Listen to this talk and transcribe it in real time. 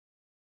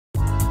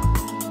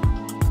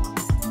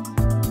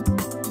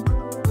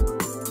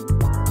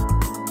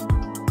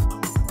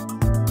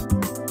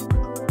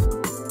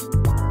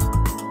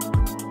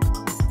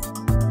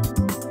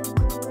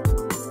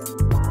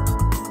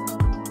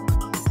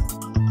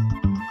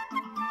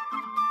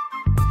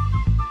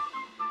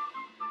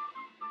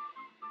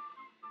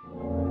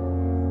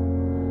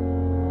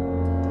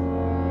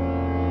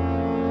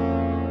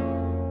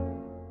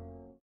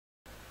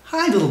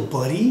little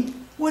buddy.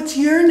 What's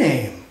your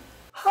name?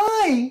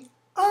 Hi,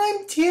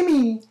 I'm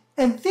Timmy,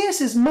 and this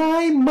is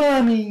my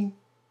mommy.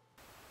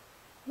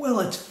 Well,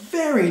 it's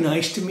very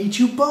nice to meet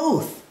you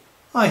both.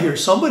 I hear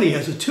somebody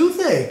has a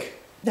toothache.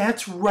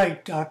 That's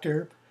right,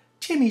 Doctor.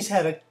 Timmy's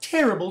had a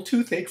terrible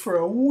toothache for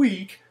a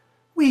week.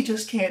 We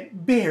just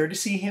can't bear to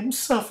see him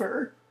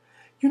suffer.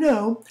 You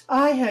know,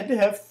 I had to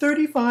have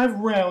 35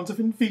 rounds of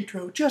in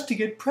vitro just to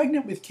get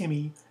pregnant with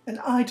Timmy, and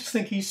I just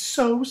think he's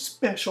so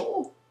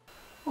special.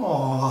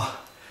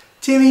 Aw,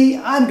 Timmy,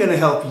 I'm going to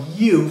help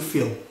you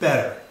feel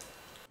better.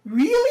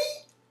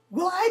 Really?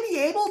 Will I be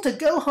able to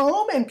go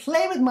home and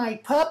play with my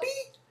puppy?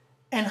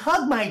 And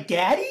hug my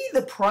daddy,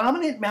 the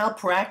prominent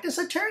malpractice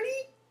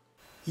attorney?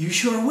 You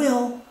sure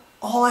will.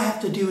 All I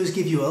have to do is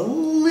give you a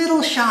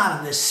little shot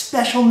of this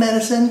special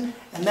medicine,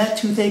 and that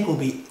toothache will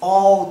be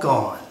all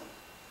gone.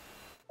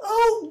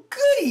 Oh,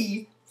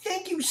 goody!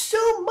 Thank you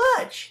so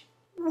much!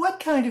 What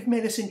kind of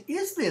medicine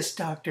is this,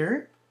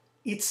 Doctor?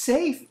 It's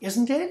safe,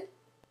 isn't it?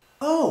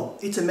 Oh,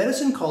 it's a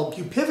medicine called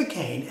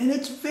Bupivicaine, and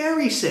it's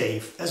very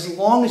safe, as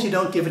long as you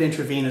don't give it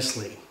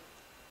intravenously.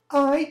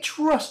 I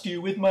trust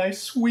you with my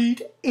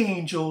sweet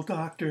angel,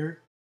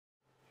 Doctor.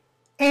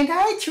 And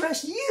I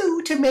trust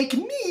you to make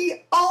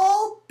me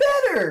all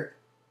better.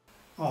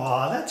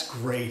 Aw, that's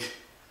great.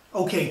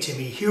 Okay,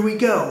 Timmy, here we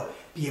go.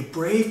 Be a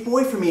brave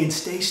boy for me and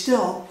stay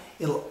still.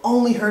 It'll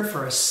only hurt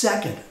for a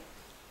second.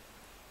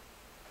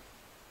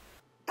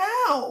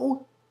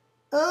 Ow!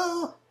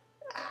 Oh,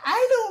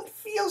 I don't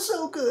feel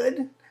so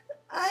good.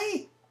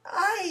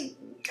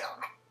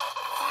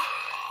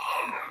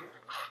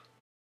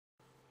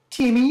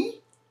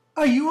 Timmy,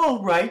 are you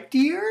all right,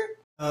 dear?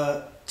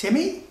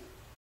 Timmy?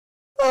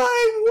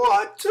 I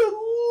want to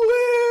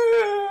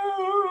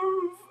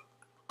live!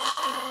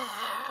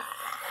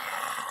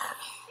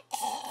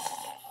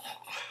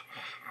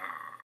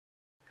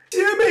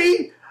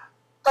 Timmy!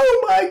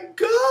 Oh my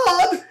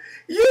God!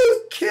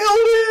 You've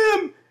killed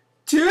him!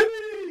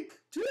 Timmy!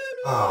 Timmy!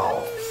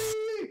 Oh.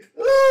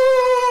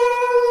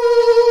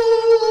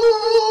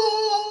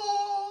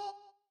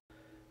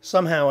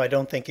 Somehow I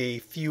don't think a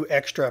few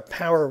extra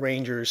Power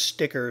Rangers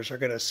stickers are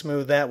going to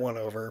smooth that one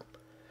over.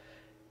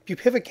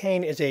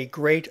 Bupivicaine is a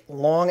great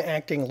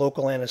long-acting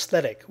local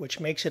anesthetic, which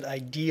makes it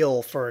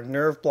ideal for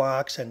nerve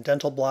blocks and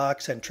dental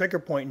blocks and trigger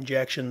point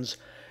injections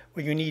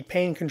where you need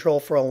pain control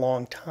for a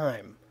long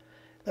time.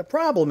 The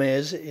problem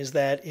is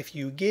that if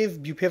you give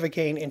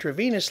Bupivicaine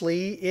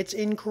intravenously, it's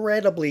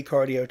incredibly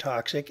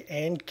cardiotoxic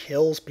and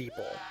kills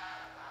people.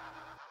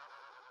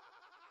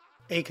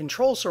 A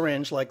control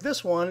syringe like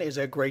this one is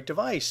a great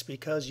device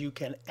because you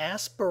can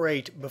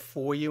aspirate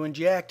before you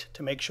inject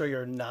to make sure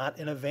you're not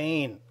in a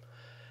vein.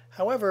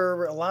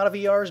 However, a lot of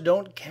ERs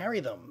don't carry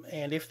them,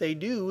 and if they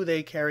do,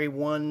 they carry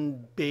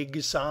one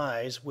big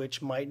size,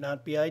 which might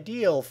not be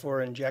ideal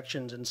for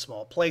injections in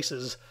small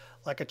places,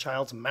 like a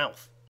child's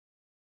mouth.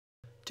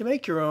 To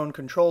make your own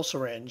control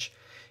syringe,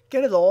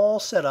 get it all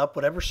set up,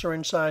 whatever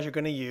syringe size you're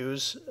going to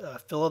use,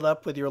 fill it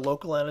up with your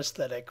local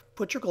anesthetic,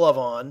 put your glove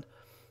on,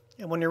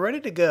 and when you're ready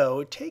to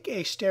go, take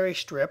a steri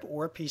strip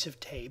or a piece of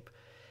tape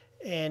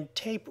and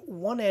tape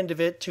one end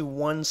of it to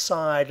one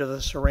side of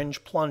the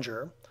syringe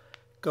plunger,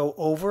 go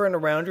over and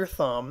around your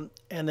thumb,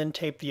 and then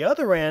tape the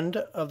other end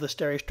of the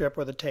steri strip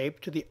or the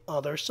tape to the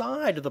other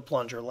side of the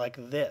plunger like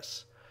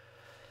this.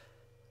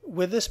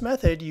 With this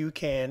method, you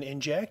can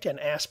inject and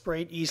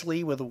aspirate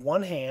easily with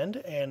one hand,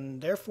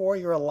 and therefore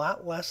you're a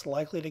lot less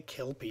likely to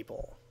kill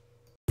people.